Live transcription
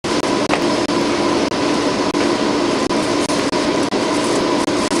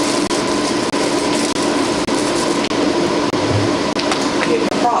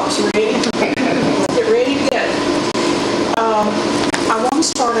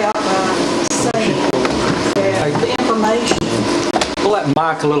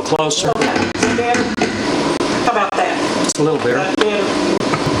mic a little closer. Okay, is that better? How about that? It's a little Is better. that better?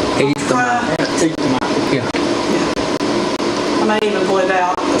 Eat the mic. Eat the mic. Yeah. I may even pull it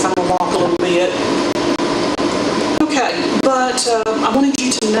out because I'm going to walk a little bit. Okay, but I wanted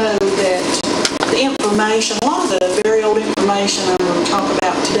you to know that the information, a lot of the very old information I'm going to talk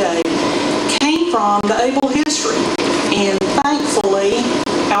about today, came from the Abel history. And thankfully,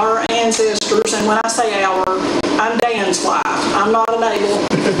 our ancestors, and when I say our, I'm Dan's wife. I'm not an Abel.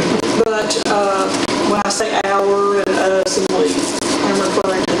 But when I say our and us and we, I'm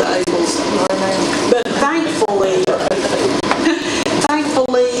referring to the Abels right now. But thankfully,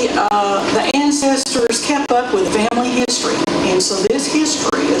 the ancestors kept up with family history. And so this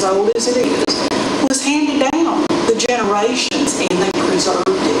history, as old as it is, was handed down the generations and they preserved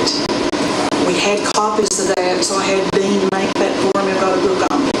it. We had copies of that, so I had Dean make that for me. I've got a book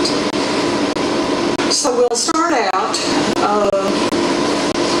on it. So we'll start out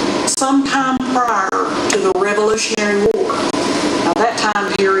sometime prior to the Revolutionary War. Now that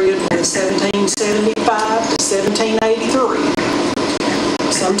time period was 1775 to 1783.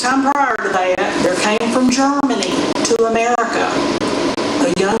 Sometime prior to that, there came from Germany to America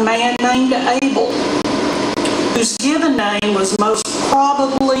a young man named Abel, whose given name was most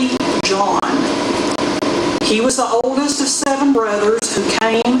probably John. He was the oldest of 7 brothers who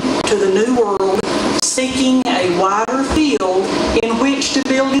came to the New World seeking a wider field in which to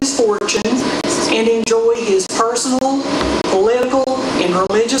build his fortune and enjoy his personal, political, and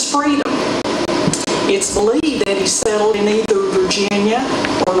religious freedom. It's believed that he settled in either Virginia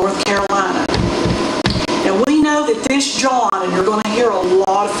or North Carolina. Now we know that this John, and you're going to hear a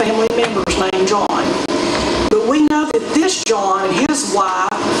lot of family members named John, but we know that this John and his wife,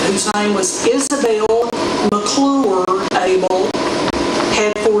 whose name was Isabel McClure Abel,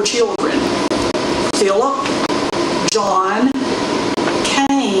 had 4 children. Philip, John,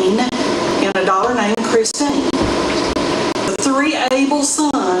 Cain, and a daughter named Christine. The 3 Abel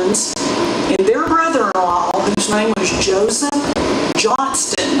sons and their brother-in-law, whose name was Joseph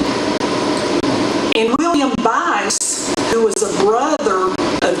Johnston, and William Bice, who was a brother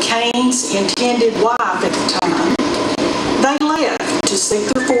of Cain's intended wife at the time, they left to seek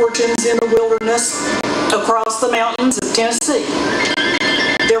their fortunes in the wilderness across the mountains of Tennessee.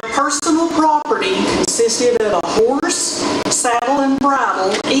 Their personal property consisted of a horse, saddle, and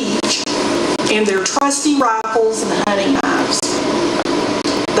bridle each, and their trusty rifles and hunting knives.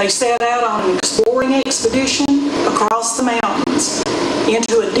 They set out on an exploring expedition across the mountains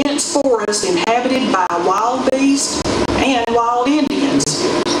into a dense forest inhabited by wild beasts and wild Indians.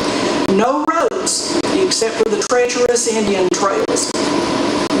 No roads except for the treacherous Indian trails.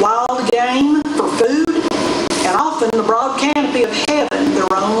 Wild game for food, and often the broad canopy of heaven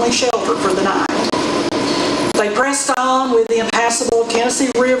their only shelter for the night. They pressed on with the impassable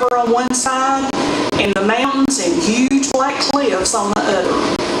Tennessee River on one side and the mountains and huge black cliffs on the other.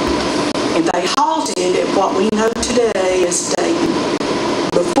 And they halted at what we know today as Dayton,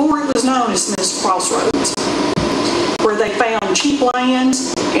 before it was known as Smith's Crossroads, where they found cheap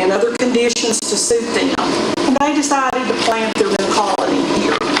lands and other conditions to suit them. And they decided to plant their new colony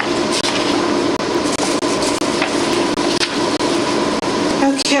here.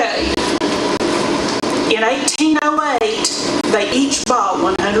 Okay. In 1808, they each bought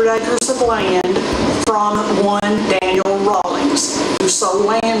 100 acres of land from one Daniel Rawlings, who sold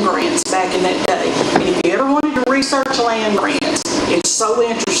land grants back in that day. And if you ever wanted to research land grants, it's so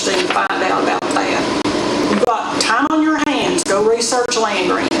interesting to find out about that. You've got time on your hands, go research land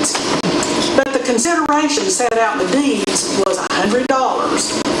grants. But the consideration set out in the deeds was $100.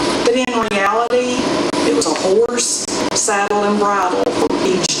 But in reality, it was a horse, saddle, and bridle for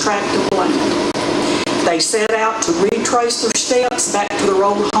each tract of land. They set out to retrace their steps back to their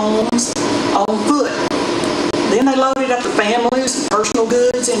old homes on foot. Then they loaded up their families and personal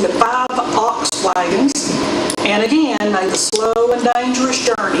goods into 5 ox wagons, and again made the slow and dangerous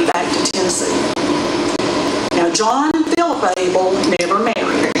journey back to Tennessee. Now John and Philip Abel never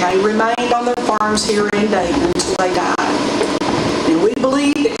married. They remained on their farms here in Dayton until they died. And we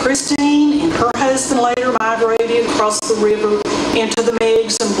believe that Christine and her husband later migrated across the river into the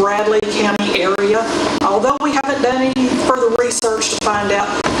Meigs and Bradley County area, although we haven't done any further research to find out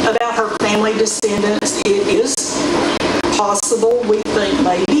about her family descendants. It is possible, we think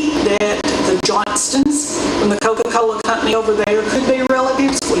maybe, that the Johnstons from the Coca-Cola company over there could be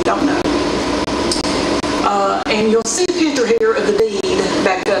relatives. We don't know. And you'll see a picture here of the deed,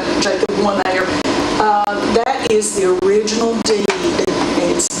 back up, Jacob, one there. That is the original deed.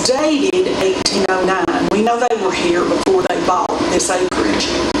 It's dated 1809. We know they were here before they bought this acreage.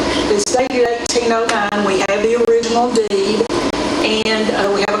 It's dated 1809. We have the original deed. And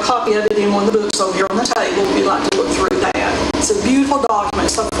we have a copy of it in one of the books over here on the table if you'd like to look through that. It's a beautiful document,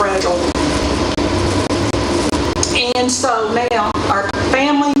 so fragile. And so now, our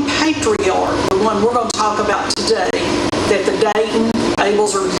family patriarch, the one we're going to talk about today, that the Dayton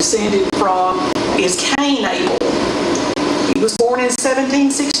Abels are descended from, is Cain Abel. He was born in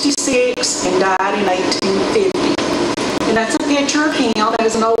 1766 and died in 1850. And that's a picture of him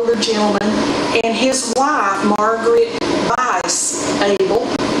as an older gentleman and his wife, Margaret Bice Abel.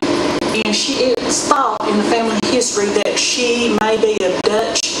 And it's thought in the family history that she may be of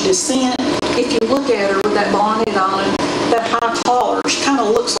Dutch descent. If you look at her with that bonnet on and that high collar, she kind of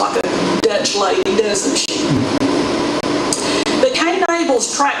looks like a Dutch lady, doesn't she? But Cain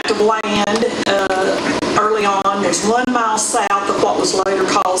Abel's tract of land early on was 1 mile south of what was later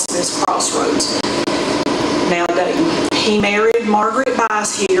called Smith's Crossroads, now Dayton. He married Margaret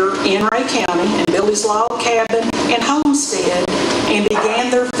Bice here in Rhea County and built his log cabin and homestead and began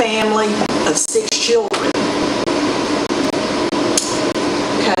their family of 6 children.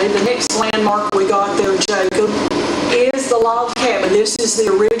 Okay, the next landmark we got there, Jacob, is the log cabin. This is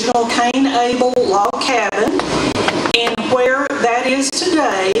the original Cain Abel log cabin, and where that is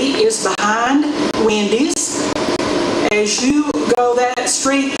today is behind Wendy's. As you go that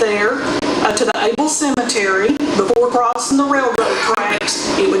street there to the Abel Cemetery, before crossing the railroad tracks,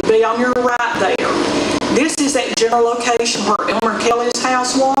 it would be on your right there. This is that general location where Elmer Kelly's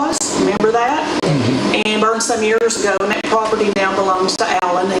house was. Remember that? Mm-hmm. And burned some years ago, and that property now belongs to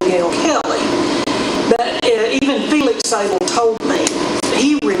Alan and Gail Kelly. But even Felix Abel told me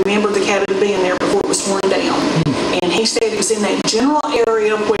he remembered the cabin being there before it was torn down. Mm-hmm. And he said it was in that general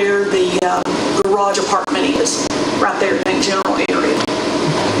area where the garage apartment is, right there in that general area.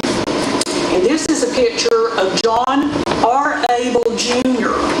 And this is a picture of John R. Abel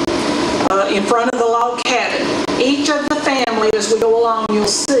Jr. In front of the log cabin. Each of the family, as we go along, you'll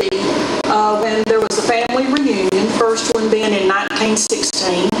see when there was a family reunion, first one being in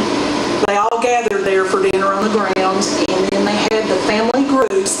 1916, they all gathered there for dinner on the grounds, and then they had the family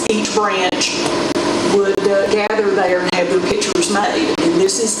groups, each branch would gather there and have their pictures made. And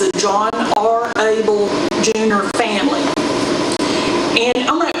this is the John R. Abel Jr. family. And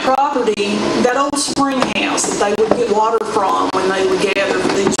on that property, that old spring house that they would get water from when they would gather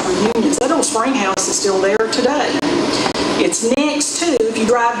for these reunions, that old spring house is still there today. It's next to, if you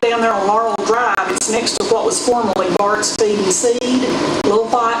drive down there on Laurel Drive, it's next to what was formerly Bart's Feed and Seed, little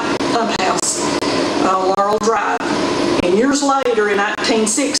white pump house on Laurel Drive. And years later, in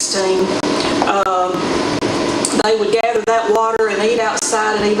 1916, they would gather that water and eat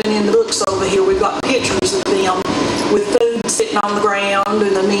outside, and even in the books over here, we've got pictures of them with food sitting on the ground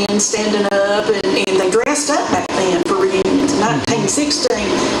and the men standing up, and they dressed up back then for reunions. In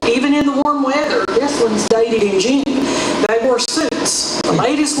 1916, even in the warm weather, this one's dated in June, they wore suits. The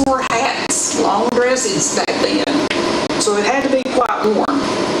ladies wore hats, long dresses back then. So it had to be quite warm.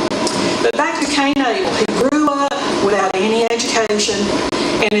 But back to Cain Abel. He grew up without any education,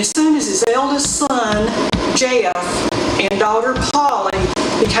 and as soon as his eldest son, Jeff, and daughter Polly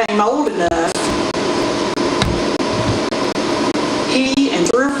became old enough, he and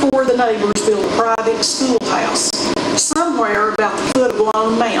 3 or 4 of the neighbors built a private schoolhouse somewhere about the foot of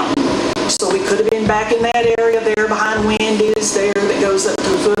Lone Mountain. So we could have been back in that area there behind Wendy's there that goes up to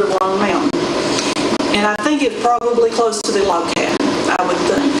the foot of Lone Mountain. And I think it's probably close to the log cabin, I would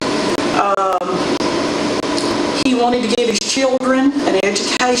think. He wanted to give his children an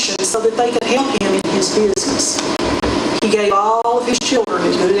education so that they could help him in his business. He gave all of his children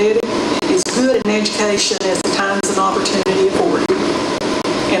as good an education as the times and opportunity afforded,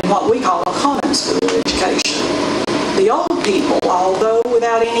 and what we call a common school education. The old people, although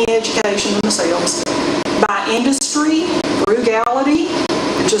without any education themselves, by industry, frugality,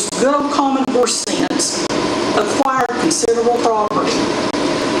 and just good old common horse sense, acquired considerable property,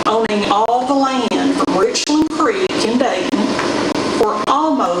 owning all the land from Richland Creek in Dayton for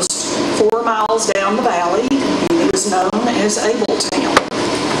almost 4 miles down the valley, and it was known as Abeltown.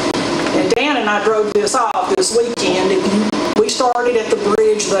 And Dan and I drove this off this weekend. We started at the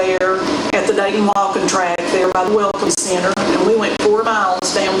bridge there at the Dayton Walking Track there by the Welcome Center, and we went 4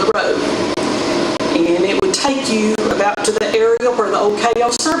 miles down the road. And it would take you about to the area where the old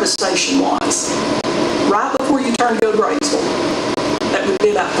KO service station was, right before you turn to go to Graysville. That would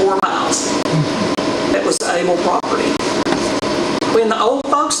be about 4 miles. That was the Abel property. When the old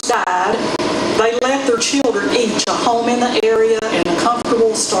folks died, they left their children each a home in the area and a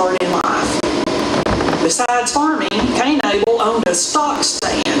comfortable start in life. Besides farming, Cain Abel owned a stock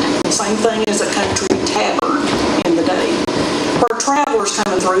stand, the same thing as a country tavern in the day, where travelers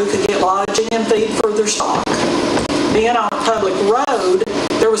coming through could get lodging and feed for their stock. Being on a public road,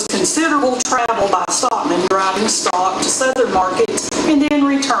 there was considerable travel by stockmen driving stock to southern markets and then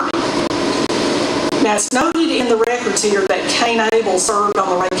returning. Now, it's noted in the records here that Cain Abel served on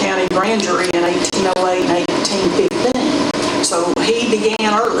the Rhea County Grand Jury in 1808 and 1815, so he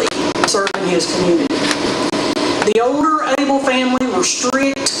began early serving his community. The older Abel family were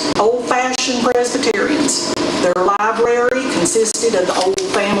strict, old-fashioned Presbyterians. Their library consisted of the Old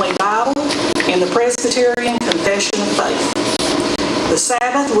Family Bible and the Presbyterian Confession of Faith. The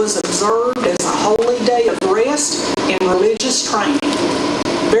Sabbath was observed as a holy day of rest and religious training.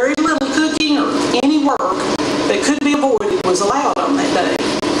 Very little cooking or any work that could be avoided was allowed on that day.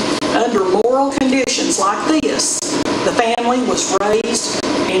 Under moral conditions like this, the family was raised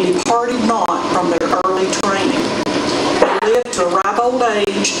and departed not from their early training. They lived to a ripe old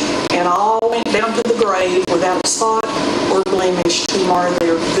age, and all went down to the grave without a spot or blemish to mar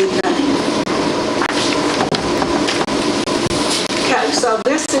their good name. Okay, so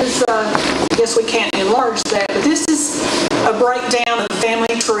this is, I guess we can't enlarge that, but this is a breakdown of the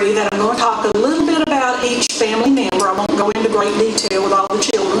family tree that I'm going to talk a little bit about each family member. I won't go into great detail with all the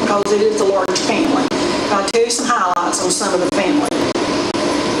children because it is a large family. I'll tell you some highlights on some of the family.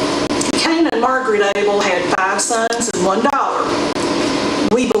 Cain and Margaret Abel had 5 sons and 1 daughter.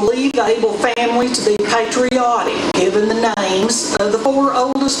 We believe the Abel family to be patriotic, given the names of the 4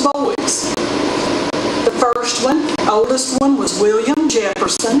 oldest boys. The first one, oldest one, was William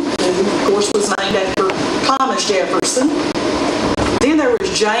Jefferson, who of course was named after Thomas Jefferson. Then there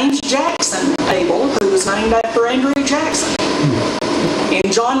was James Jackson Abel, who was named after Andrew Jackson.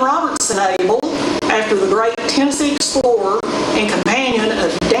 And John Robertson Abel, after the great Tennessee explorer and companion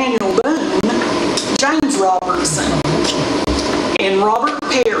of Daniel Boone, James Robertson. And Robert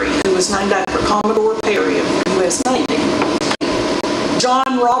Perry, who was named after Commodore Perry of the U.S. Navy.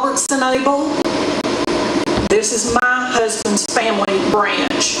 John Robertson Abel, this is my husband's family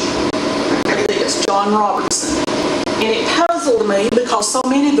branch. There it is, John Robertson. And it puzzled me because so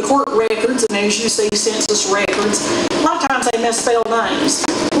many of the court records, and as you see, census records, a lot of times they misspell names.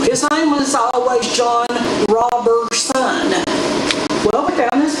 Well, his name was always John Robertson. Well, we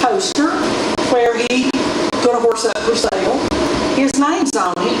found this poster where he put a horse up for sale. His name's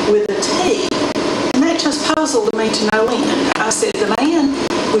on it with a T. And that just puzzled me to no end. I said, the man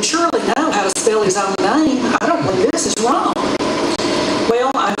would surely know how to spell his own name. I don't believe this is wrong.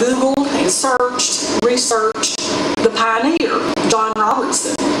 Well, I Googled and researched the pioneer, John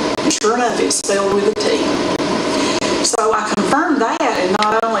Robertson. And sure enough, it's spelled with a T. So I confirmed that, and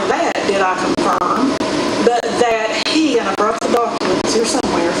not only that did I confirm, but that he, and I brought the documents here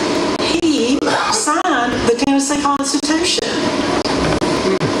somewhere, he signed the Tennessee Constitution.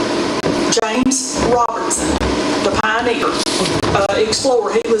 James Robertson, the pioneer,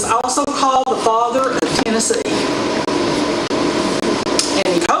 explorer. He was also called the father of Tennessee.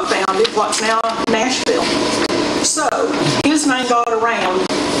 And he co-founded what's now Nashville. So, his name got around,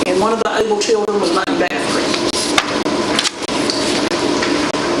 and one of the Abel children was named after him.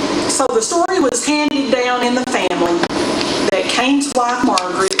 So the story was handed down in the family that Cain's wife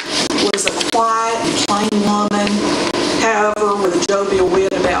Margaret was a quiet and plain woman, however, with a jovial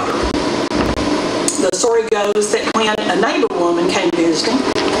wit about her. The story goes that when a neighbor woman came visiting,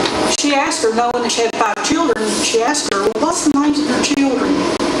 she asked her, knowing that she had 5 children, she asked her, well, what's the names of her children?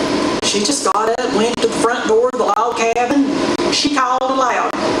 She just got up, went to the front door of the log cabin, she called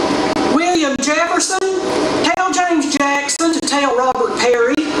aloud, William Jefferson, tell James Jackson to tell Robert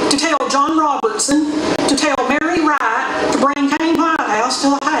Perry, to tell John Robertson, to tell Mary Wright to bring Cain Whitehouse to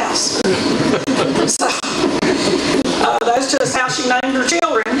the house. So, that's just how she named her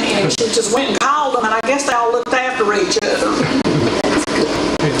children, and she just went and called them, and I guess they all looked after each other.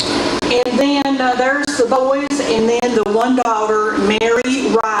 And then there's the boys, and then the 1 daughter,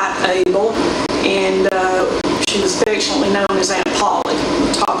 Mary Wright Abel, and she was affectionately known as Aunt Polly.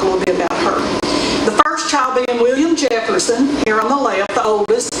 We'll talk a little bit about her. The first child being William Jefferson, here on the left, the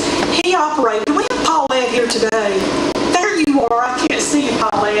oldest. He operated, do we have Paulette here today? There you are, I can't see you,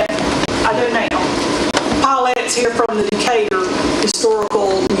 Paulette. I do now. Paulette's here from the Decatur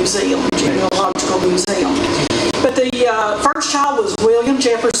Historical Museum, Genealogical Museum. But the first child was William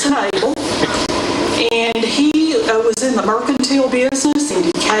Jefferson Abel, and he was in the mercantile business in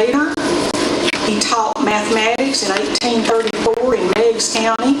Decatur. He taught mathematics in 1834 in Meigs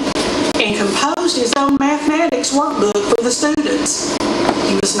County and composed his own mathematics workbook for the students.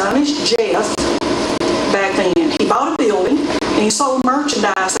 He was known as Jeff back then. He bought a building and he sold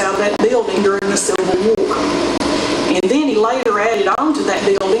merchandise out of that building during the Civil War. And then he later added on to that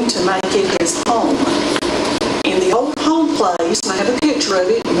building to make it his home. And the old home place, and I have a picture of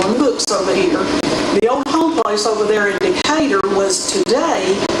it in one of the books over here. The old home place over there in Decatur was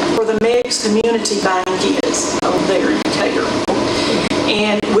today where the Meigs Community Bank is, over there in Decatur.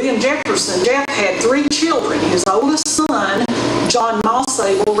 And William Jefferson, Jeff had 3 children. His oldest son, John Moss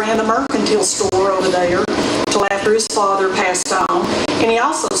Abel, ran the mercantile store over there till after his father passed on. And he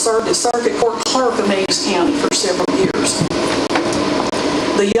also served as circuit court clerk of Meigs County for several years.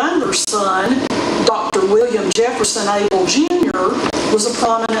 The younger son, Dr. William Jefferson Abel Jr., was a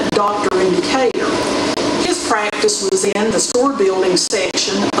prominent doctor in Decatur. His practice was in the store building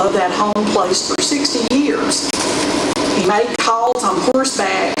section of that home place for 60 years. He made calls on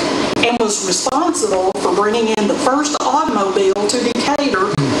horseback and was responsible for bringing in the first automobile to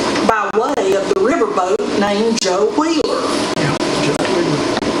Decatur by way of the riverboat named Joe Wheeler.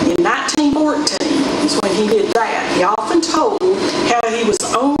 In 1914 is when he did that. He often told how he was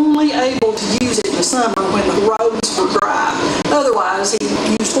only able to use it in the summer when the roads were dry. Otherwise, he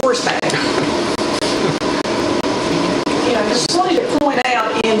used horseback. I just wanted to point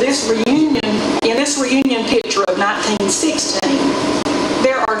out in this reunion picture of 1916,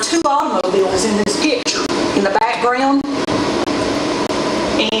 there are 2 automobiles in this picture in the background.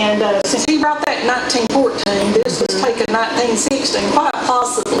 And since he brought that in 1914, this was taken in 1916, quite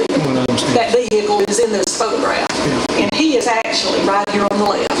possibly that vehicle is in this photograph. And he is actually right here on the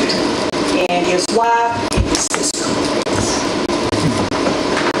left. And his wife and his sister.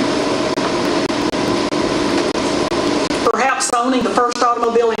 Perhaps owning the first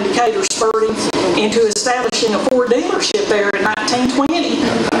automobile in Decatur spurred him into establishing a Ford dealership there in 1920.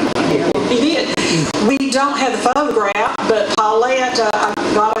 He did. We don't have the photograph, but Paulette, I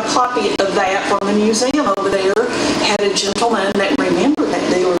got a copy of that from the museum over there, had a gentleman that remembered that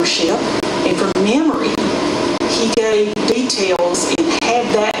dealership, and from memory, he gave details and had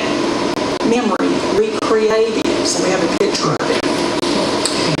that memory recreated. So we have a picture of it.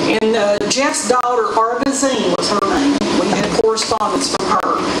 And Jeff's daughter, Arvazine, was her name. We had correspondence from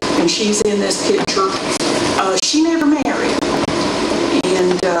her, and she's in this picture. She never married.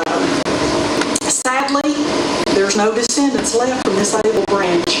 And sadly, there's no descendants left from this Abel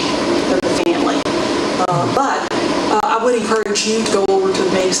branch of the family. But I would encourage you to go over to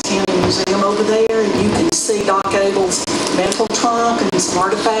the Meigs County Museum over there, and you can see Doc Abel's medical trunk and some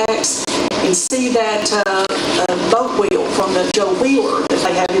artifacts, and see that boat wheel from the Joe Wheeler that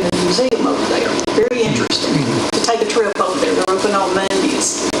they have in the museum over there. Very interesting to take a trip over there. They're open on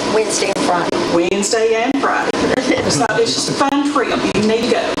Mondays. Wednesday and Friday. Wednesday and Friday. It's just a fun trip. You need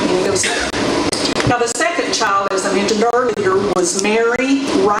to go. You need to go see it. Now, the second child, as I mentioned earlier, was Mary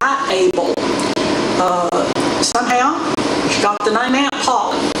Wright Abel. Somehow, she got the name Aunt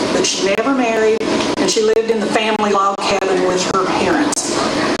Polly, but she never married, and she lived in the family log cabin with her parents.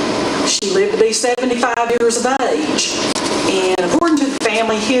 She lived to be 75 years of age, and according to the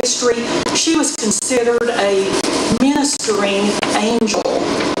family history, she was considered a ministering angel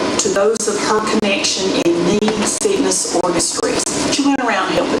to those of her connection in need, sickness, or distress. She went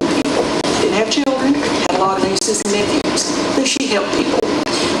around helping people. Didn't have children, had a lot of nieces and nephews, but she helped people.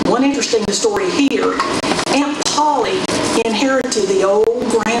 One interesting story here, Aunt Polly inherited the old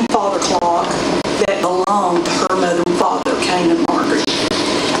grandfather clock that belonged to her mother and father, Cain and Margaret.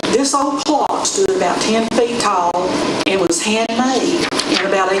 This old clock stood about 10 feet tall and was handmade in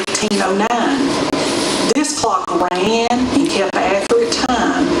about 1809. This clock ran and kept accurate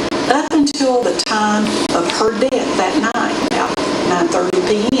time up until the time of her death that night, about 9:30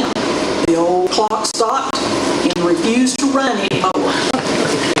 p.m. The old clock stopped and refused to run anymore.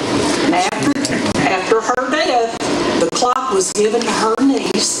 And after her death, the clock was given to her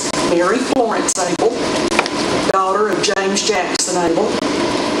niece, Mary Florence Abel, daughter of James Jackson Abel.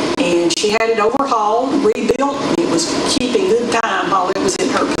 And she had it overhauled, rebuilt, and it was keeping good time while it was in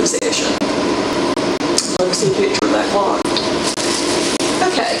her possession. Let's see a picture of that clock.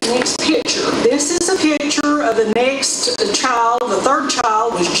 Okay, next picture. This is a picture of the next child. The third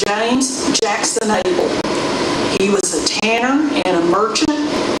child was James Jackson Abel. He was a tanner and a merchant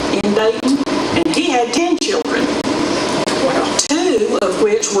in Dayton, and he had 10 children, 2 of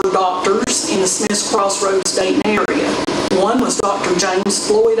which were doctors in the Smiths Crossroads, Dayton area. One was Dr. James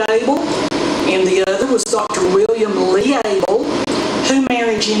Floyd Abel, and the other was Dr. William Lee Abel, who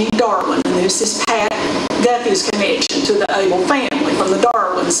married Jenny Darwin, and this is Pat Guffey's connection to the Abel family from the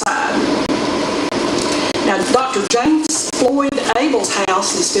Darwin side. Now, Dr. James Floyd Abel's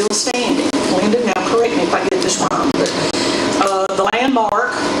house is still standing. Linda, now correct me if I get this wrong, but the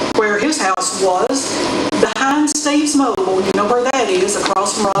landmark where his house was, behind Steve's Mobile, you know where that is,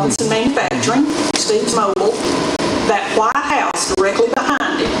 across from Robinson Manufacturing, Steve's Mobile, that white house directly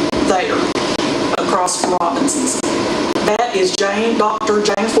behind it, there, across from Robinson's. That Dr.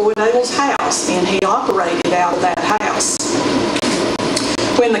 James Floyd Abel's house, and he operated out of that house.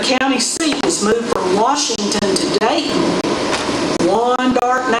 When the county seat was moved from Washington to Dayton, one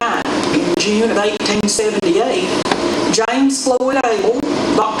dark night in June of 1878, James Floyd Abel,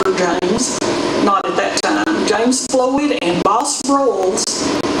 Dr. James, not at that time, James Floyd and Boss Rolls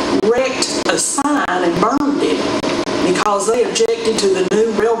wrecked a sign and burned it because they objected to the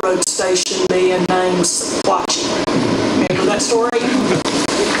new railroad station being named Sequatchie. Remember that story?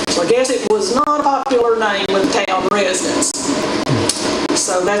 So I guess it was not a popular name with town residents.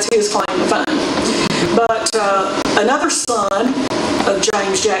 So that's his claim to fame. But another son of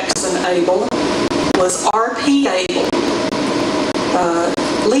James Jackson Abel was R.P. Abel.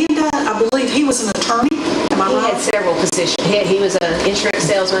 Linda, I believe he was an attorney. Am I right? He had several positions. He was an insurance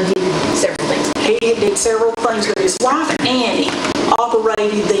salesman. He did several things. He did several things, but his wife Annie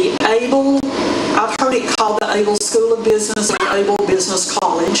operated the Abel, I've heard it called the Abel School of Business or Abel Business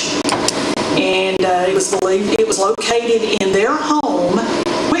College. And it was believed it was located in their home,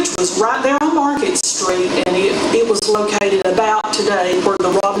 which was right there on Market Street, and it was located about today where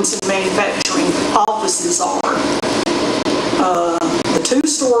the Robinson Manufacturing offices are. The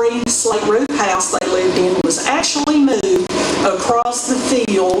two-story slate roof house they lived in was actually moved across the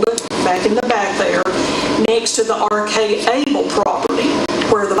field, back in the back there, next to the R.K. Abel property,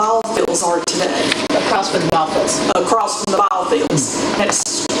 where the ball fields are today. Across from the ball fields. Across from the ball fields.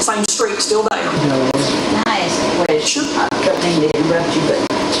 That's same street still there. Can I ask a question? Sure. I don't mean to interrupt you, but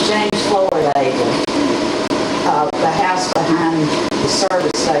James Floyd Abel, the house behind the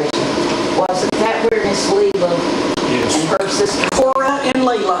service station, wasn't that where Miss Leela and her sister? Cora and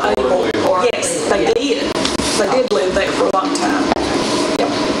Leela Abel. Yes, they did. They did live there for a long time. Yep.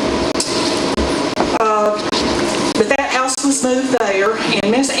 But that house was moved there,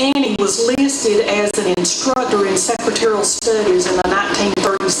 and Miss Annie was listed as an instructor in secretarial studies in the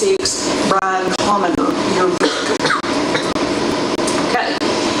 1936 Bryan Commoner yearbook. Okay.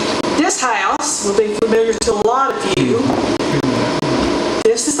 This house will be familiar to a lot of you.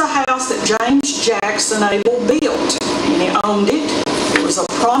 This is the house that James Jackson Abel built, and he owned it. It was a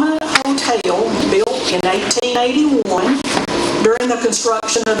prominent hotel built in 1881 during the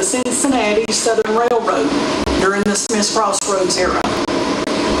construction of the Cincinnati Southern Railroad during the Smiths Crossroads era.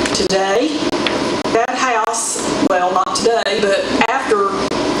 Today, that house, well, not today, but after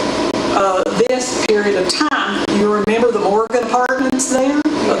this period of time, you remember the Morgan Apartments there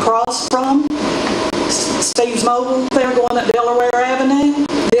across from Steve's Mobile there going up Delaware Avenue?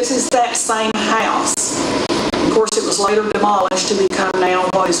 This is that same house. Of course, it was later demolished to become now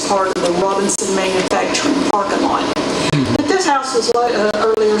what is part of the Robinson Manufacturing parking lot. But this house was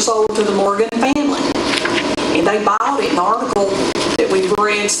earlier sold to the Morgan family. And they bought it. An article that we've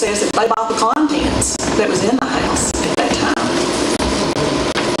read says that they bought the contents that was in the house at that time.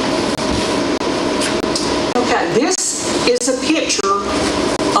 Okay, this is a picture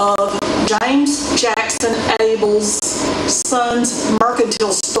of James Jackson Abel's son's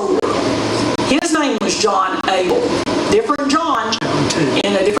mercantile store. His name was John Abel. Different John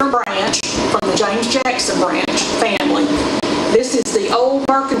in a different branch from the James Jackson branch family. This is the old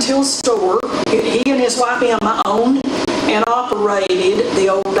mercantile store. He and his wife Emma owned and operated the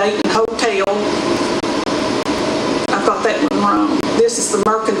old Dayton Hotel. I've got that one wrong. This is the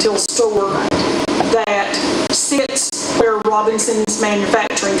mercantile store that sits where Robinson's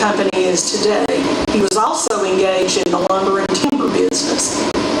Manufacturing Company is today. He was also engaged in the lumber and timber business.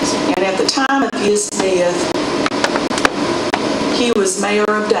 And at the time of his death, he was mayor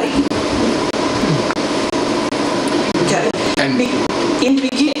of Dayton. Okay. And in the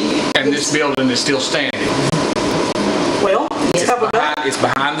beginning. And this building is still standing. Well, It's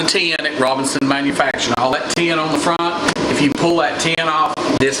behind the tin at Robinson Manufacturing. All that tin on the front, if you pull that tin off,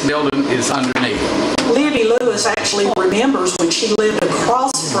 this building is underneath. Libby Lewis actually remembers when she lived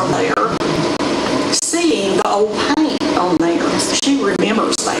across from there, seeing the old paint on there. She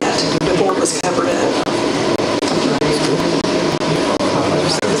remembers that before it was covered up.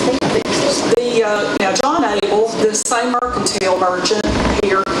 Now John Abel, the same mercantile merchant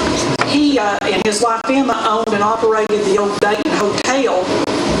here, he and his wife Emma owned and operated the old Dayton Hotel,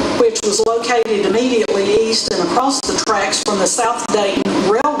 which was located immediately east and across the tracks from the South Dayton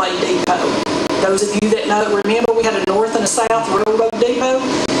Railway Depot. Those of you that know, remember we had a north and a south railroad depot?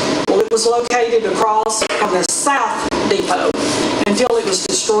 Well, it was located across from the South Depot until it was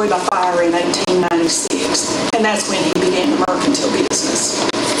destroyed by fire in 1896. And that's when he began the mercantile business.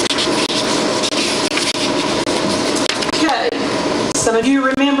 Okay, some of you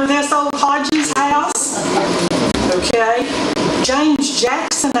remember this old Hodges house? Okay, James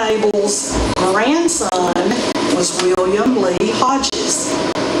Jackson Abel's grandson was William Lee Hodges.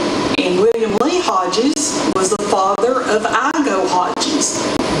 And William Lee Hodges was the father of Igo Hodges,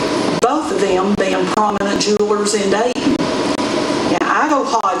 both of them being prominent jewelers in Dayton. Now, Igo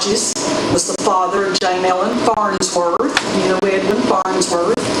Hodges was the father of Jane Ellen Farnsworth, Edwin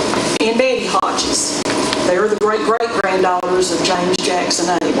Farnsworth, and Betty Hodges. They are the great-great-granddaughters of James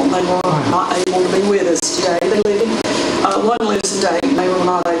Jackson Abel. They were not able to be with us today. One lives in Dayton. They were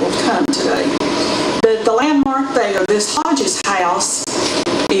not able to come today. But the landmark there, this Hodges house,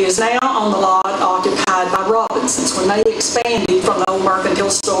 is now on the lot occupied by Robinsons. When they expanded from the old mercantile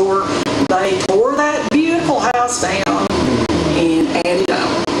store, they tore that beautiful house down and added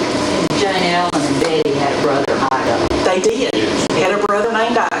on. Jane Ellen and Betty had a brother, Igo. They did. Had a brother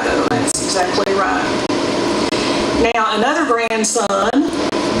named Igo. That's exactly right. Now, another grandson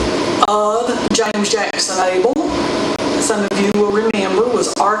of James Jackson Abel, some of you will remember,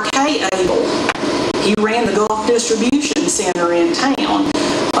 was R.K. Abel. He ran the Gulf Distribution Center in town.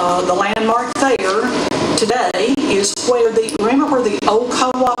 The landmark there today is remember where the old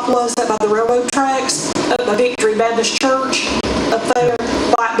co-op was up by the railroad tracks, up by Victory Baptist Church, up there,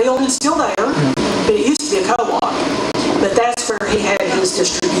 white building, still there, but it used to be a co-op. But that's where he had his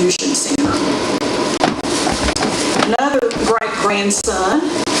distribution center. Another great-grandson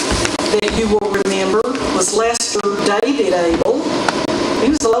that you will remember was Lester David Abel. He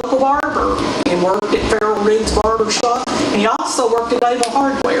was a local barber and worked at Farrell Reed's barber shop, and he also worked at Abel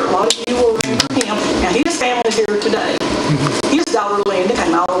Hardware. A lot of you will remember him. Now, his family's here today. His daughter Linda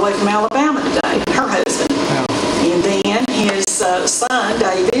came all the way from Alabama today, her husband. And then his son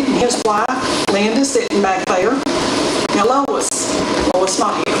David and his wife Linda sitting back there. Now, Lois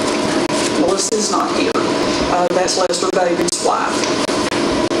not here. Lois is not here. That's Lester David's wife.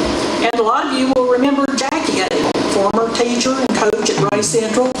 And a lot of you will remember Jackie Abel, former teacher and coach at Ray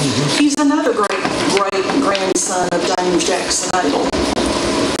Central. He's another great-grandson of James Jackson Abel.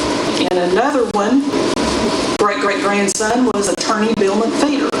 And another one, great-great-grandson, was attorney Bill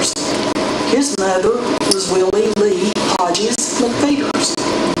McPheeters. His mother was Willie Lee Hodges McPheeters.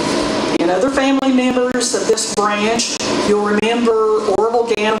 And other family members of this branch, you'll remember Orville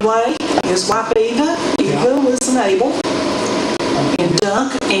Ganaway, his wife Eva. Eva was an Abel. And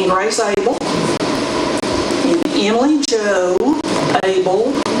Dunk and Grace Abel, and Emily Jo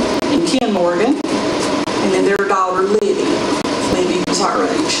Abel, and Ken Morgan, and then their daughter Libby. Libby was our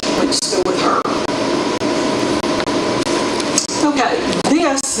age, went to school with her. Okay,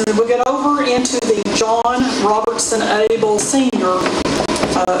 we'll get over into the John Robertson Abel Sr.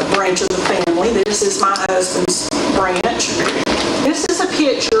 Branch of the family. This is my husband's branch. This is a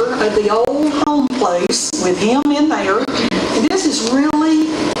picture of the old home place with him in there. And this is really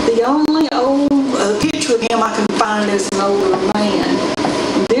the only old picture of him I can find as an older man.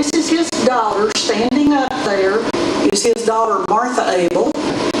 And this is his daughter standing up there, is his daughter Martha Abel.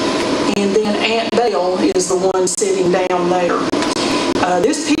 And then Aunt Belle is the one sitting down there.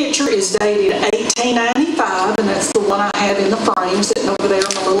 This picture is dated 1895, and that's the one I have in the frame sitting over there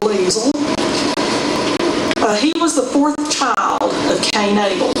on the little easel. He was the fourth child of Cain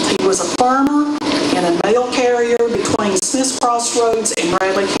Abel. He was a farmer and a mail carrier between Smith's Crossroads and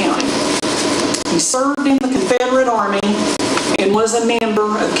Bradley County. He served in the Confederate Army and was a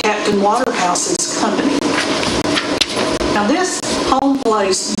member of Captain Waterhouse's company. Now, this home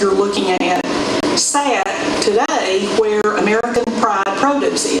place you're looking at sat today where American Pride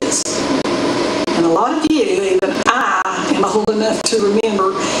Produce is. And a lot of you, even I, am old enough to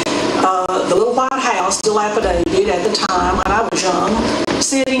remember the little white house, dilapidated at the time when I was young,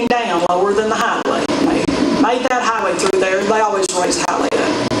 sitting down lower than the highway. They made that highway through there. They always raised highway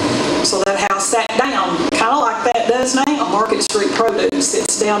up. So that house sat down, kind of like that does now. Market Street Produce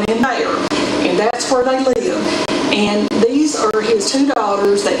sits down in there. And that's where they live. And these are his two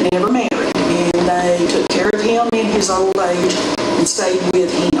daughters that never married. And they took care of him in his old age and stayed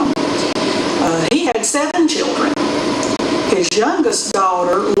with him. He had 7 children. His youngest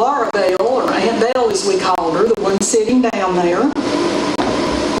daughter, Laura Bell, or Aunt Bell as we called her, the one sitting down there,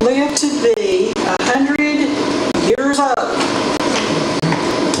 lived to be 100 years old.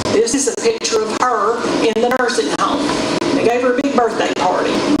 This is a picture of her in the nursing home. They gave her a big birthday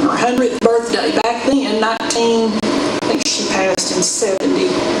party, her 100th birthday. Back then, I think she passed in 70.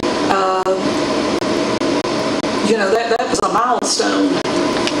 That was a milestone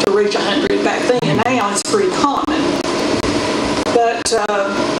to reach 100 back then. Now it's pretty common. But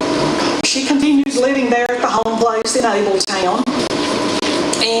she continues living there at the home place in Abeltown.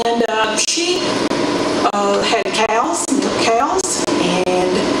 And she had cows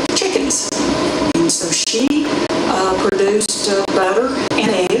and chickens. And so she produced butter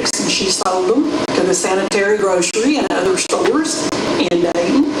and eggs, and she sold them to the sanitary grocery grocery and other stores in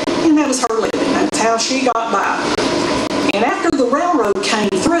Dayton, and that was her living. That's how she got by. And after the railroad came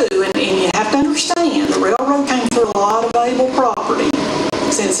through, and you have to understand, the railroad came through a lot of Abel property,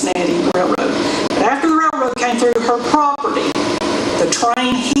 Cincinnati Railroad. But after the railroad came through her property, the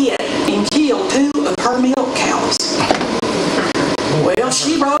train hit and killed 2 of her milk cows. Well,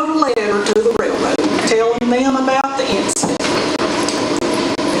 she wrote a letter to the railroad telling them about the incident.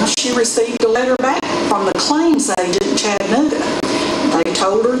 Well, she received a letter back from the claims agent in Chattanooga. They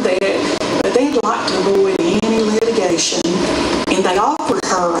told her that they'd like to avoid any litigation, and they offered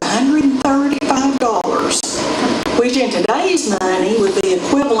her $135, which in today's money would be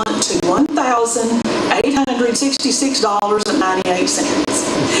equivalent to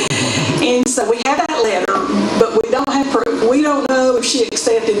 $1,866.98. And so we have that letter, but we don't have proof. We don't know if she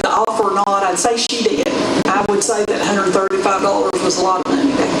accepted the offer or not. I'd say she did. I would say that $135 was a lot of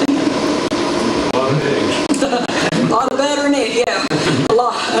money back then. A lot of eggs. A lot of butter in it, yeah. A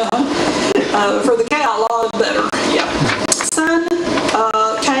lot. For the cow, a lot of butter, yeah. Son,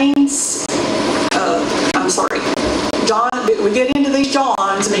 John, we get into these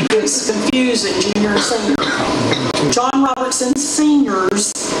Johns and it gets confusing, junior and senior. John Robertson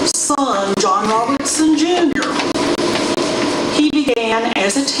Sr.'s son, John Robertson Jr. He began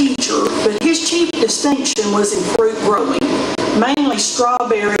as a teacher, but his chief distinction was in fruit growing, mainly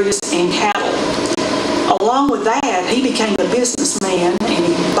strawberries and cattle. Along with that, he became a businessman and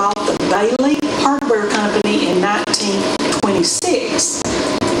he bought the Bailey Hardware Company in 1926,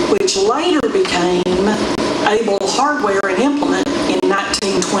 which later became Abel Hardware and Implement in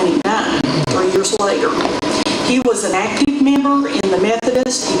 1929, 3 years later. He was an active member in the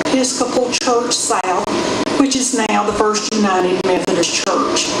Methodist Episcopal Church South, which is now the First United Methodist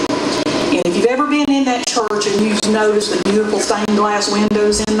Church. And if you've ever been in that church and you've noticed the beautiful stained glass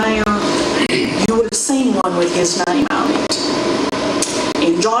windows in there, you would have seen one with his name on it.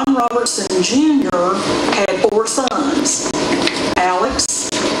 And John Robertson Jr. had 4 sons: Alex,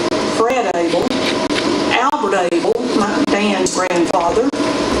 Fred Abel, Albert Abel, Dan's grandfather,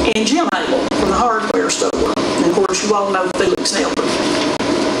 and Jim Abel from the hardware store. And of course, you all know Felix Nelson.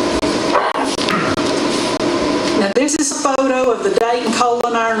 Now, this is a photo of the Dayton Coal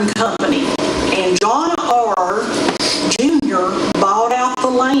and Iron Company, and John R. Jr. bought out the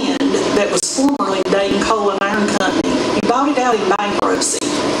land that was formerly Dayton Coal and Iron Company. He bought it out in bankruptcy.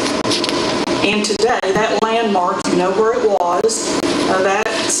 And today, that landmark, you know where it was.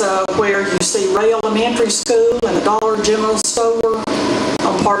 That's where you see Rhea Elementary School and the Dollar General Store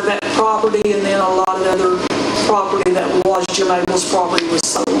on part of that property, and then a lot of other property that was Jim Abel's property was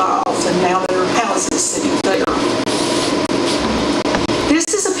sold off, and now there are houses sitting there. This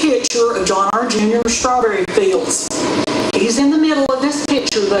is a picture of John R. Jr.'s strawberry fields. He's in the middle of this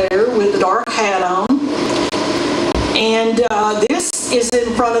picture there with the dark hat on. And this is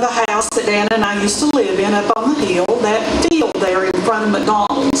in front of the house that Dan and I used to live in up on the hill, that field there in front of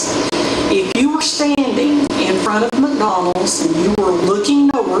McDonald's. If you were standing in front of McDonald's and you were looking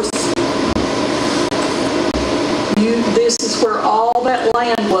north, this is where all that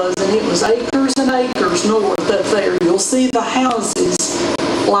land was, and it was acres and acres north up there. You'll see the houses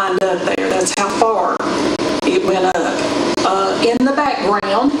lined up there. That's how far it went up. In the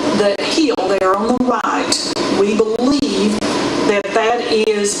background, the hill there on the right, we believe that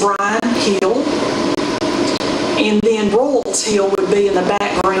is Bryan Hill, and then Broyles Hill would be in the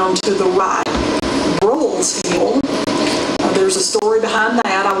background to the right. Broyles Hill, there's a story behind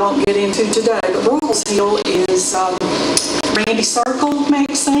that I won't get into today, but Broyles Hill is Randy Circle,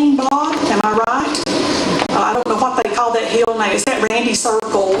 Maxine, Bob, am I right? I don't know what they call that hill now. It's that Randy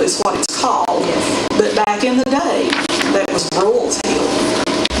Circle is what it's called. But back in the day, that was Broyles Hill.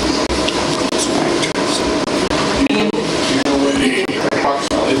 And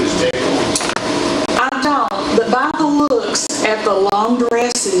I don't, but by the looks at the long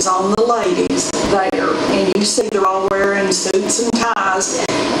dresses on the ladies there, and you see they're all wearing suits and ties,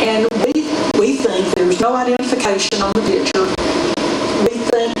 and we think there's no identification on the picture. We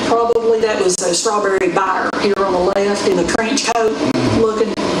think probably that was a strawberry buyer here on the left in the trench coat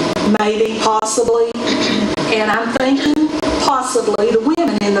looking, maybe, possibly. And I'm thinking possibly the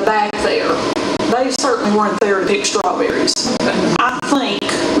women in the back there. They certainly weren't there to pick strawberries. I think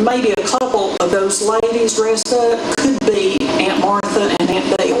maybe a couple of those ladies dressed up could be Aunt Martha and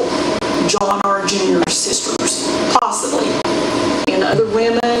Aunt Dale, John R. Jr.'s sisters, possibly. And other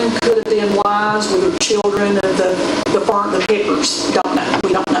women could have been wives with their children of the pickers. Don't know.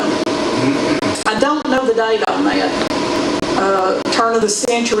 We don't know. I don't know the date on that. Turn of the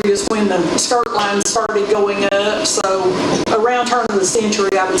century is when the skirt line started going up, so around turn of the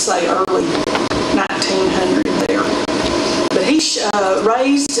century, I would say early 1900s.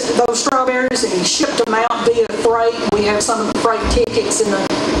 raised those strawberries and he shipped them out via freight. We have some of the freight tickets in the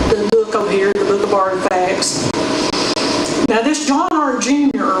book over here, the Book of Artifacts. Now, this John R.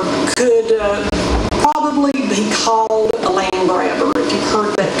 Jr. could probably be called a land grabber, if you've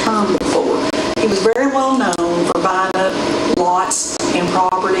heard that term before. He was very well known for buying up lots and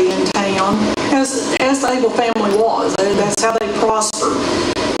property in town, as the Abel family was. That's how they prospered.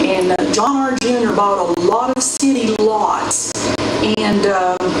 And John R. Jr. bought a lot of city lots. And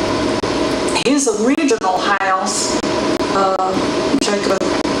his original house,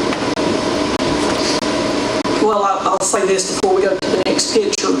 I'll say this before we go to the next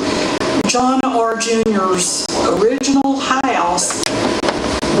picture. John R. Jr.'s original house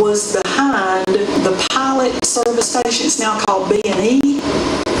was behind the Pilot service station. It's now called B&E.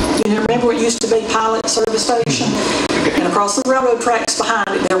 You remember it used to be Pilot service station? And across the railroad tracks behind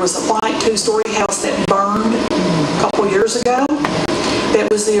it, there was a white two-story house that burned a couple years ago. That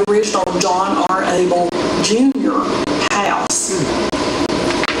was the original John R. Abel Jr. house.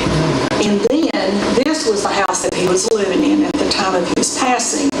 And then, this was the house that he was living in at the time of his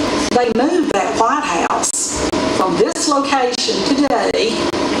passing. They moved that White House from this location today.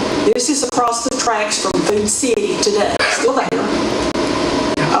 This is across the tracks from Food City today, still there.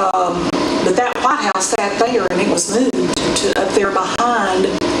 But that White House sat there and it was moved to up there behind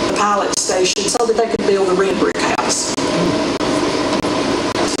the Pilot station so that they could build a red brick house.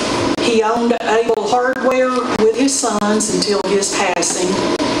 He owned Abel Hardware with his sons until his passing,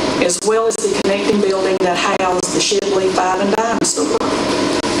 as well as the connecting building that housed the Shipley 5 and Dime store.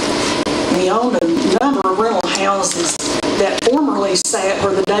 And he owned a number of rental houses that formerly sat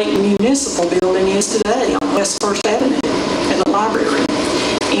where the Dayton Municipal Building is today on West 1st Avenue in the library.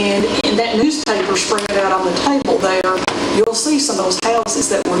 And in that newspaper spread out on the table there, you'll see some of those houses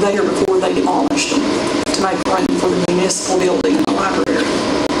that were there before they demolished them to make room for the municipal building in the library.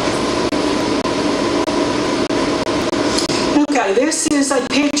 Okay, this is a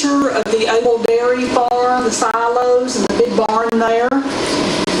picture of the Abel Dairy Farm, the silos, and the big barn there.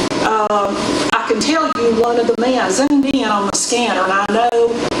 I can tell you one of the men, I zoomed in on the scanner, and I know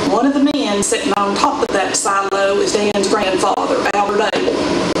one of the men sitting on top of that silo is Dan's grandfather, Albert Abel.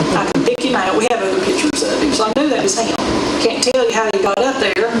 I can pick him out. We have other pictures of him, so I knew that was him. Can't tell you how he got up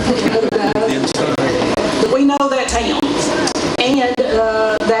there, but we know that's him. And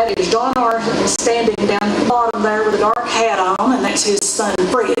that is John R. standing down at the bottom there with a dark hat on, and that's his son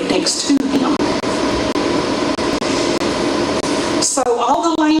Fred next to him. So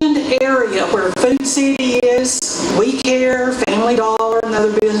all the land area where Food City is, We Care, Family Dollar, and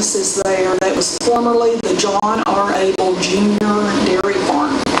other businesses there, that was formerly the John R. Abel Jr. Dairy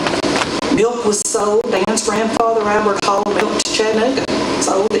Farm. Milk was sold. Dan's grandfather, Albert, hauled milk to Chattanooga.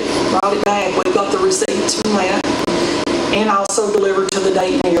 Sold it, brought it back. We've got the receipts from that. And also delivered to the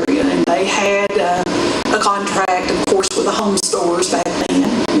Dayton area. And they had a contract, of course, with the home stores back then.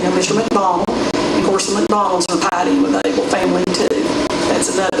 You know, Mr. McDonald. And of course, the McDonalds are tied in with the Abel family, too. That's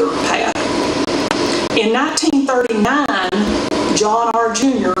another path. In 1939, John R.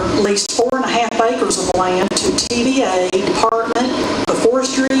 Jr. leased 4.5 acres of land to TVA, Department of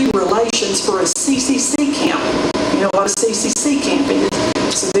Forestry Relations, for a CCC camp. You know what a CCC camp is?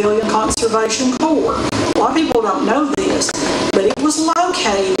 Civilian Conservation Corps. A lot of people don't know this, but it was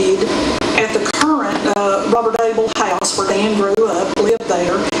located at the current Robert Abel house where Dan grew up, lived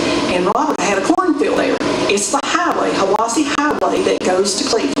there, and Robert had a cornfield there. It's the highway, Hiwassee Highway, that goes to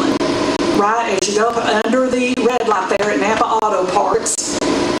Cleveland. Right as you go under the red light there at Napa Auto Parts,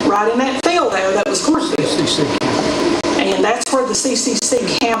 right in that field there, that was cornfield. And that's where the CCC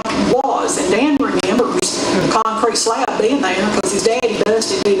camp was. And Dan remembers the concrete slab being there because his daddy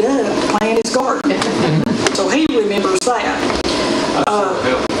busted it up to plant his garden. So he remembers that.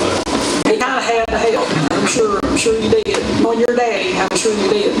 He kind of had to help. I'm sure you did. On your daddy, I'm sure you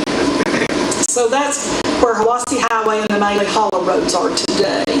did. So that's where Hiwassee Highway and the Maley Hollow roads are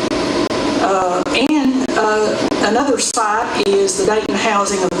today. Another site is the Dayton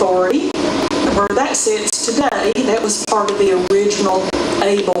Housing Authority, where that sits today. That was part of the original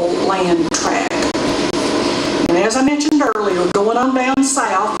Abel land tract. And as I mentioned earlier, going on down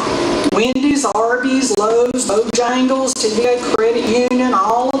south, Wendy's, Arby's, Lowe's, Bojangles, TVA Credit Union,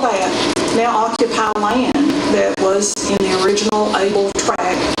 all of that now occupy land that was in the original Abel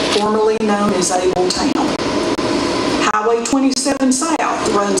tract, formerly known as Abel Town. Highway 27 South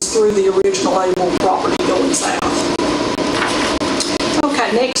runs through the original Abel property going south.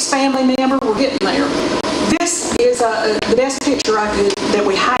 Okay, next family member, we're getting there. This is the best picture that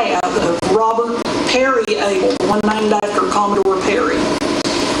we have of Robert Perry Abel, one named after Commodore Perry.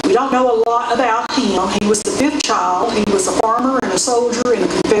 We don't know a lot about him. him. He was the fifth child. He was a farmer and a soldier in the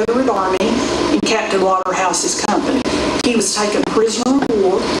Confederate Army in Captain Waterhouse's company. He was taken prisoner of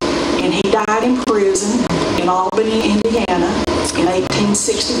war, and he died in prison in Albany, Indiana in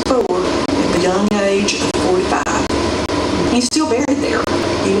 1864 at the young age of 45. He's still buried there.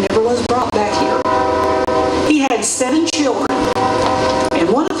 He never was brought back here. He had 7 children, and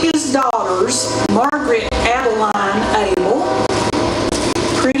one of his daughters, Margaret Adeline Abel,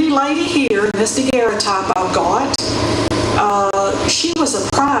 pretty lady here, the daguerreotype I've got, she was a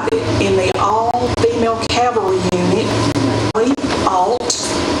private in the all-female cavalry unit, alt,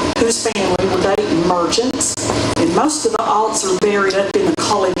 whose family were Dayton merchants, and most of the alts are buried up in the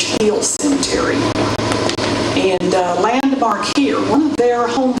College Hill Cemetery. And landmark here, one of their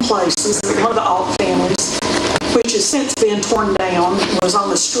home places, one of the alt families, which has since been torn down, was on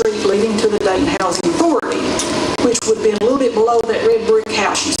the street leading to the Dayton Housing Authority, which would have been a little bit below that red brick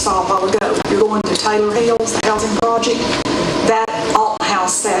house you saw a while ago. If you're going to Taylor Hills, the housing project, that alt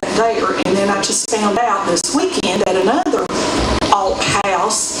house sat there. And then I just found out this weekend that another alt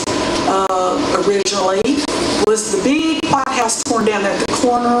house originally was the big white house torn down at the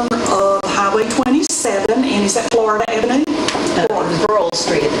corner of Highway 27, and is that Florida Avenue? Burrell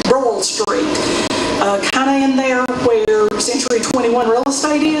Street. Burrell Street. Kind of in there where Century 21 Real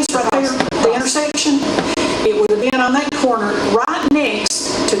Estate is, right there, the intersection. It would have been on that corner right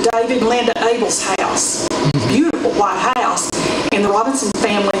next to David and Linda Abel's house. Beautiful white house. And the Robinson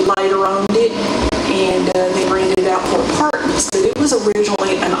family later owned it and then rented it out for apartments. But it was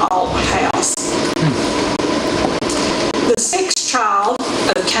originally an alt house. The 6th child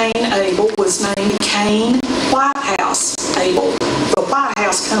of Cain Abel was named Cain Whitehouse Abel. The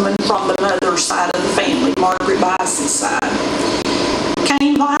Whitehouse coming from the mother's side of the family, Margaret Bice's side.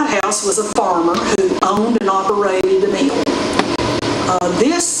 Cain Whitehouse was a farmer who owned and operated a mill.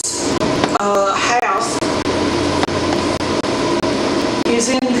 This house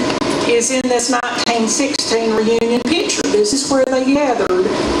is in this 1916 reunion picture. This is where they gathered.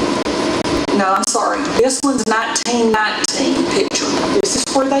 No, I'm sorry. This one's 1919 picture. This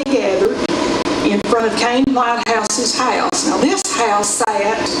is where they gathered in front of Cain Whitehouse's house. Now, this house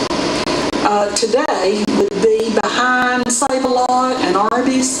sat today would be behind Save-A-Lot and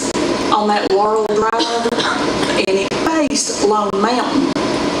Arby's on that Laurel Drive, and it faced Lone Mountain.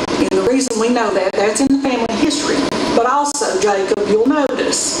 And the reason we know that, that's in the family history. But also, Jacob, you'll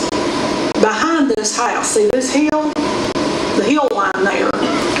notice, behind this house, see this hill? The hill line there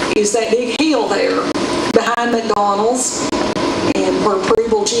is that big hill there behind McDonald's and where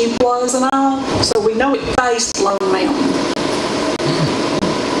Preble Jeep was and all. So we know it faced Lone Mountain.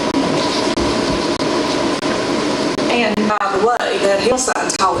 And by the way, that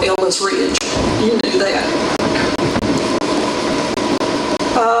hillside's called Ellis Ridge. You knew that.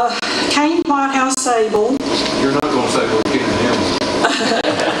 Cain Whitehouse Abel. You're not going to say we're getting him.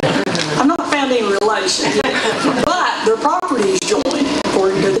 I'm not found any relation yet, but their property is joined,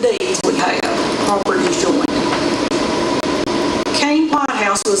 according to the deeds we have. Property is joined. Cain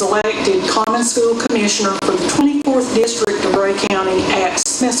Whitehouse was elected Common School Commissioner for the 24th District of Rhea County at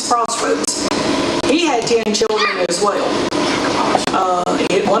Smith's Crossroads. He had 10 children as well.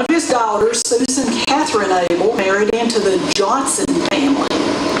 One of his daughters, Susan Catherine Abel, married into the Johnson family.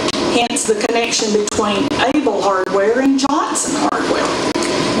 Hence the connection between Abel Hardware and Johnson Hardware.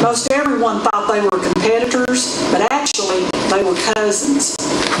 Most everyone thought they were competitors, but actually they were cousins.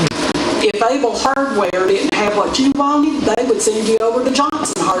 If Abel Hardware didn't have what you wanted, they would send you over to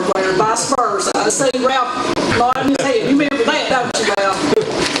Johnson Hardware and vice versa. I see Ralph nodding his head. You remember that, don't you, Ralph?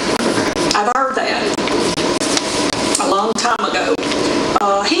 I've heard that a long time ago.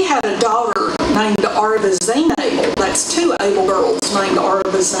 He had a daughter named Arvazine Abel. That's 2 Abel girls named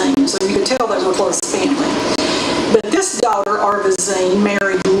Arvazine, so you could tell they were close family. But this daughter, Arvazine,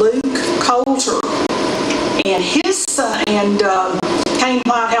 married Luke Coulter, and his son, and Cain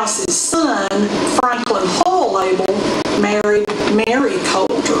Whitehouse's son, Franklin Hull Abel, married Mary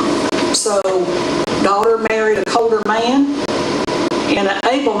Coulter. So, daughter married a Coulter man, and an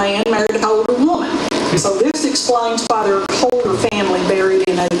Abel man married a Coulter woman. So this explains why their Coulter family buried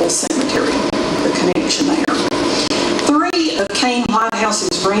in Abel Cemetery, the connection there. 3 of Cain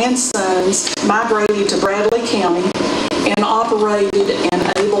Whitehouse's grandsons migrated to Bradley County and operated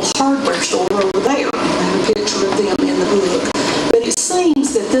an Abel hardware store over there. I have a picture of them in the book. But it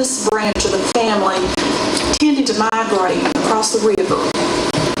seems that this branch of the family tended to migrate across the river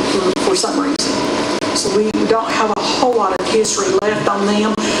for some reason. So we don't have a whole lot of history left on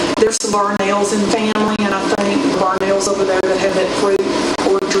them. There's some Barnells in family, and I think the Barnells over there that have that fruit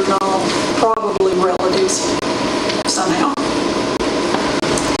orchard and all, probably relatives somehow.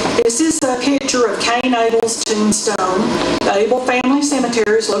 This is a picture of Abel's tombstone. The Abel family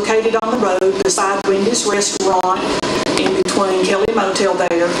cemetery is located on the road beside Wendy's restaurant in between Kelly Motel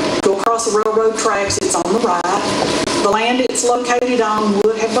there. Go across the railroad tracks, it's on the right. The land it's located on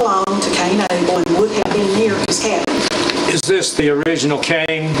would have belonged to Cain Abel and would have been near his cabin. Is this the original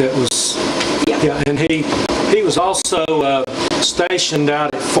Cain that was? Yeah. And he was also stationed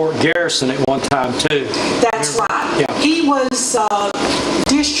out at Fort Garrison at one time too. That's right. Yeah. He was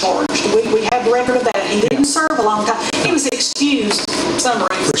discharged. We have record of that. He didn't serve a long time. He was excused for some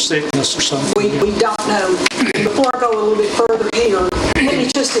reason. For sickness or something. We don't know. Before I go a little bit further here, let me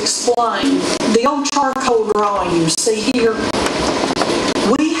just explain. The old charcoal drawing you see here,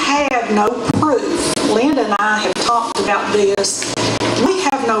 we have no proof. Linda and I have talked about this. We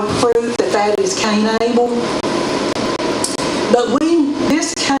have no proof that that is Cain Abel. But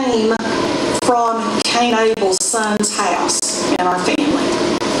this came from Cain Abel's son's house in our family.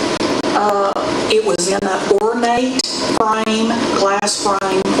 It was in an ornate frame, glass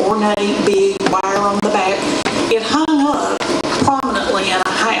frame, ornate, big, wire on the back. It hung up prominently in a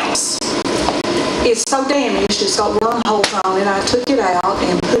house. It's so damaged, it's got wormholes on it. I took it out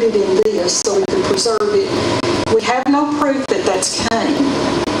and put it in this so we could preserve it. We have no proof that that's Cain.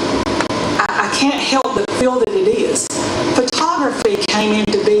 I can't help but feel that it is. Photography came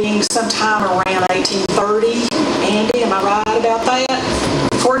into being sometime around 1830. Andy, am I right about that?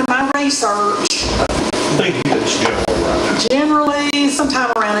 According to my research, I think it's generally right. generally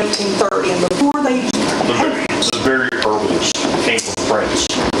sometime around 1830, and before they... This is very early. It came from France.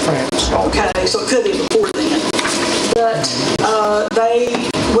 Okay, so it could be before then. But they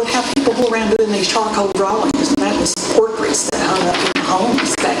would have people go around doing these charcoal drawings, and that was portraits that hung up in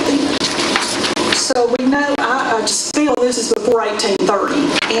homes back then. So we know, I just feel this is before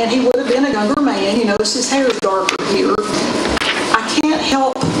 1830, and he would have been a younger man. You notice his hair is darker here. I can't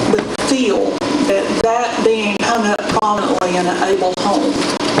help but feel that being hung up prominently in an Abel home,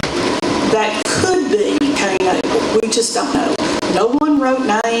 that could be Cain Abel. We just don't know. No one wrote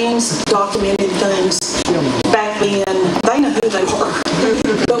names, documented things back then. They know who they were,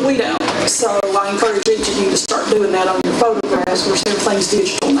 but we don't. So I encourage each of you to start doing that on your photographs. Of course, everything's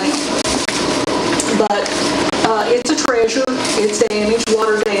digital now. But it's a treasure. It's damaged,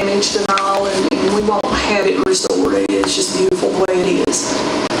 water damaged and all, and we won't have it restored. It's just beautiful the way it is,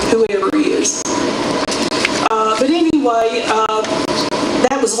 whoever he is. But anyway,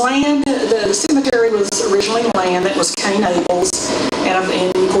 that was land. The cemetery was originally land that was Cain Abel's, and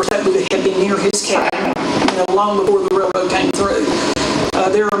of course that would have been near his cabin, long before the railroad came through.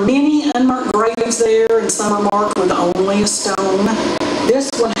 There are many unmarked graves there, and some are marked with only a stone.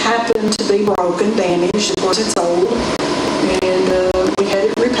 This one happened to be broken, damaged. Of course, it's old, and we had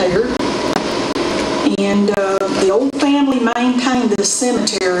it repaired. And the old family maintained this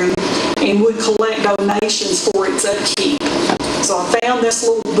cemetery and would collect donations for its upkeep. So I found this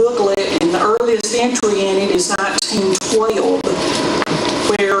little booklet, and the earliest entry in it is 1912,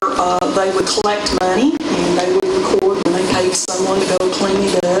 where they would collect money, and they would record when they paid someone to go clean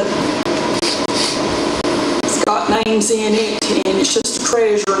it up. It's got names in it, and it's just a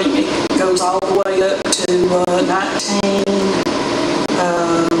treasure, and it goes all the way up to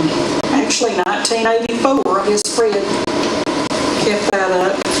 1984. I guess Fred kept that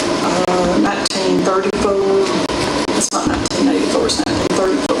up. 1934. It's not 1984, it's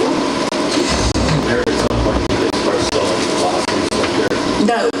 1934.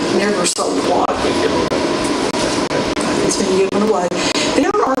 No, never sold a lot. It's been given away.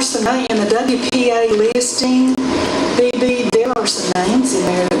 There are some names in the WPA listing, BB, there are some names in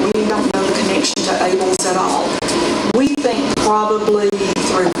there that we don't know the connection to Abel's at all. We think probably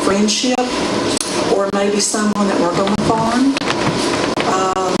through friendship, or maybe someone that worked on the farm.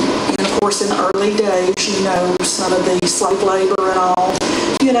 And of course in the early days, some of the slave labor and all,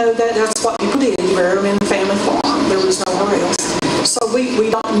 that's what people did. You buried them in the family farm. There was nowhere else. So we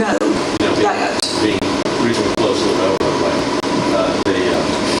don't know that. Being reasonably close to the railroad line, the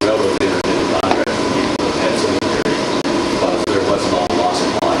railroad entered into contract with people that had cemetery, but there wasn't all loss of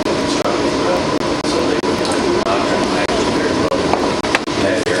life in constructing the railroad, so they would enter into contract and actually bury road in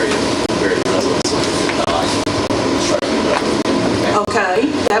that area, bury railroad, so they did not construct the railroad. Okay,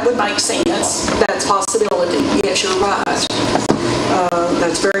 that would make sense. That's a possibility. Yes, you're right.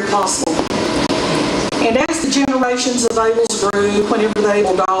 That's very possible. And as the generations of Abel's grew, whenever the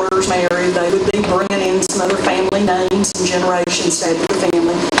Abel daughters married, they would be bringing in some other family names and generations to add to the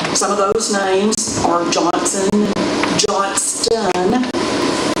family. Some of those names are Johnson, Johnston,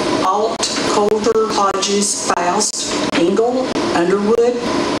 Alt, Coulter, Hodges, Faust, Engel, Underwood,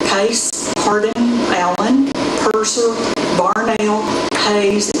 Case, Hardin, Allen, Purser, Barnell,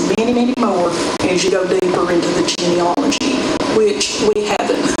 Hayes, and many, many more as you go deeper into the genealogy, which we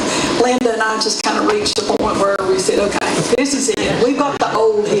haven't. Linda and I just kind of reached a point where we said, okay, this is it. We've got the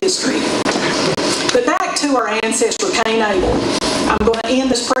old history. But back to our ancestor, Cain Abel. I'm going to end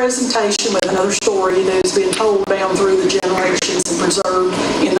this presentation with another story that has been told down through the generations and preserved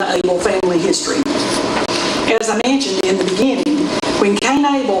in the Abel family history. As I mentioned in the beginning, when Cain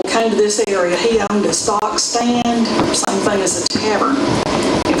Abel came to this area, he owned a stock stand, same thing as a tavern.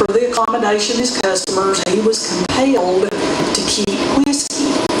 And for the accommodation of his customers, he was compelled to keep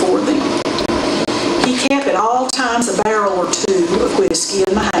whiskey for them. He kept at all times a barrel or two of whiskey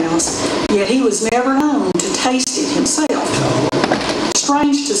in the house, yet he was never known to taste it himself.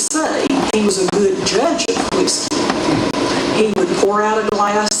 Strange to say, he was a good judge of whiskey. He would pour out a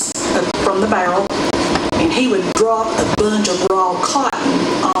glass from the barrel, and he would drop a bunch of raw cotton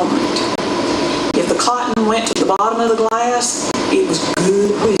on it. If the cotton went to the bottom of the glass, it was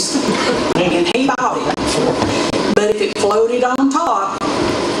good whiskey, and he bought it. But if it floated on top,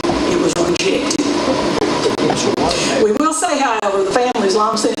 it was rejected. We will say, however, the family's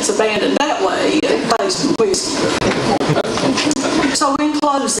long since abandoned that way of tasting whiskey. So in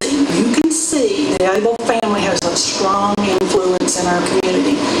closing, you can see the Abel family has a strong influence in our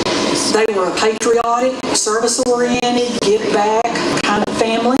community. They were a patriotic, service-oriented, give-back kind of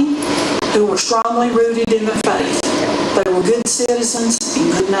family who were strongly rooted in the faith. They were good citizens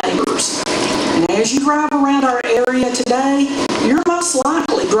and good neighbors. And as you drive around our area today, you're most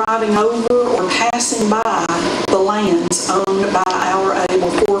likely driving over or passing by the lands owned by our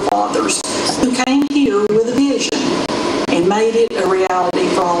Abel forefathers who came here with a vision and made it a reality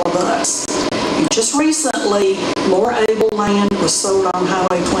for all of us. And just recently, more Abel land was sold on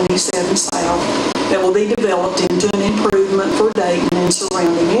Highway 27 South that will be developed into an improvement for Dayton and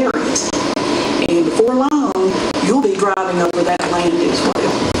surrounding areas. And before long, you'll be driving over that land as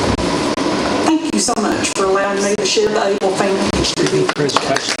well. Thank you so much for allowing me to share the Abel family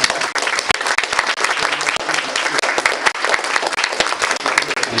history.